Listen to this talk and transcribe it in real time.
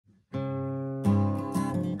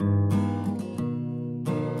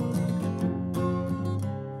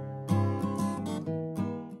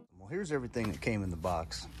here's everything that came in the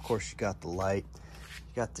box. Of course, you got the light,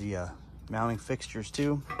 you got the mounting fixtures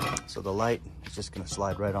too. So the light is just gonna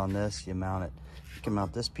slide right on this. You mount it. You can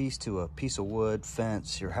mount this piece to a piece of wood,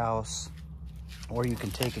 fence, your house, or you can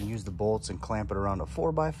take and use the bolts and clamp it around a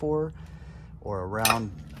 4x4 or a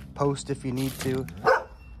round post if you need to.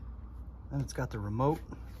 And it's got the remote.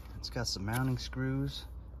 It's got some mounting screws.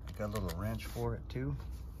 It's got a little wrench for it too.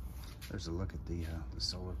 There's a look at the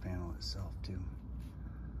solar panel itself too.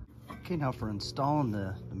 Okay, now for installing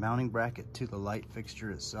the mounting bracket to the light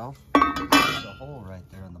fixture itself, there's a hole right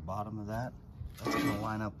there in the bottom of that. That's gonna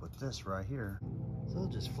line up with this right here. So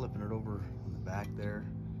just flipping it over on the back there.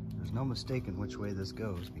 There's no mistaking which way this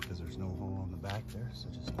goes because there's no hole on the back there. So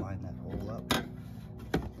just line that hole up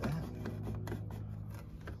like that.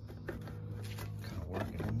 Kind of work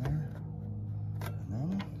it in there. And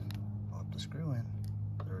then pop the screw in,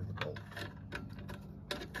 or the bolt.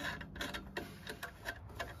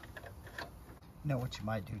 You know what you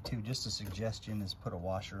might do too, just a suggestion, is put a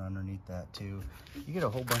washer underneath that too. You get a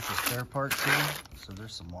whole bunch of spare parts here, so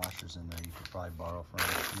there's some washers in there you could probably borrow from.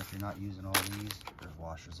 And if you're not using all these, there's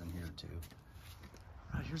washers in here too.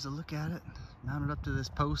 All right, here's a look at it. Mounted up to this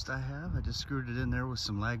post I have. I just screwed it in there with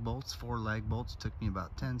some lag bolts, 4 lag bolts. It took me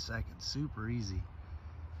about 10 seconds, super easy.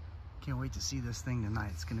 Can't wait to see this thing tonight.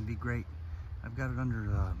 It's gonna be great. I've got it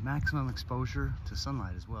under maximum exposure to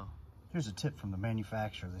sunlight as well. Here's a tip from the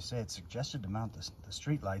manufacturer. They say it's suggested to mount the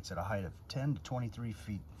street lights at a height of 10 to 23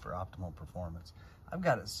 feet for optimal performance. I've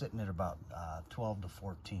got it sitting at about 12 to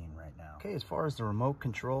 14 right now. Okay, as far as the remote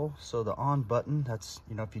control, so the on button, that's,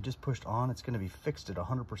 you know, if you just pushed on, it's gonna be fixed at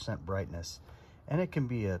 100% brightness. And it can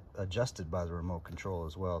be adjusted by the remote control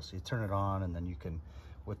as well. So you turn it on and then you can,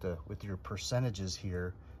 with your percentages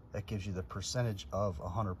here, that gives you the percentage of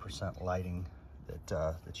 100% lighting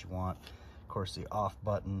that you want. Of course, the off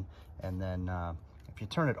button, and then if you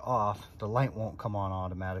turn it off, the light won't come on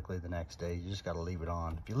automatically the next day. You just got to leave it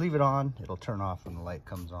on. If you leave it on, it'll turn off when the light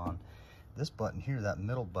comes on. This button here, that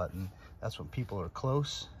middle button, that's when people are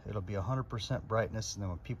close. It'll be 100% brightness, and then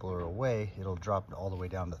when people are away, it'll drop all the way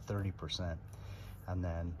down to 30%. And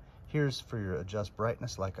then here's for your adjust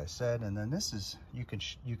brightness, like I said, and then this is, you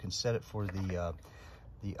can set it for the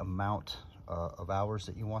amount of hours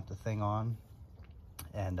that you want the thing on.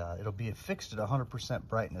 And it'll be fixed at 100%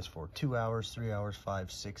 brightness for 2 hours, 3 hours,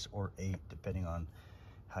 5, 6, or 8, depending on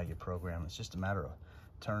how you program. It's just a matter of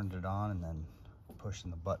turning it on and then pushing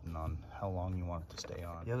the button on how long you want it to stay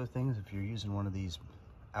on. The other thing is, if you're using one of these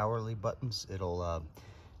hourly buttons, it'll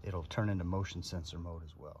turn into motion sensor mode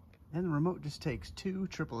as well. And the remote just takes 2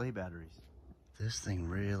 AAA batteries. This thing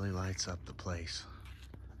really lights up the place.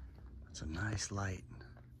 It's a nice light.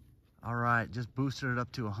 All right, just boosted it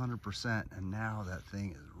up to 100%, and now that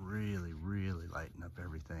thing is really, really lighting up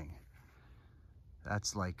everything.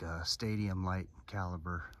 That's like a stadium light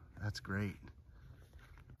caliber. That's great.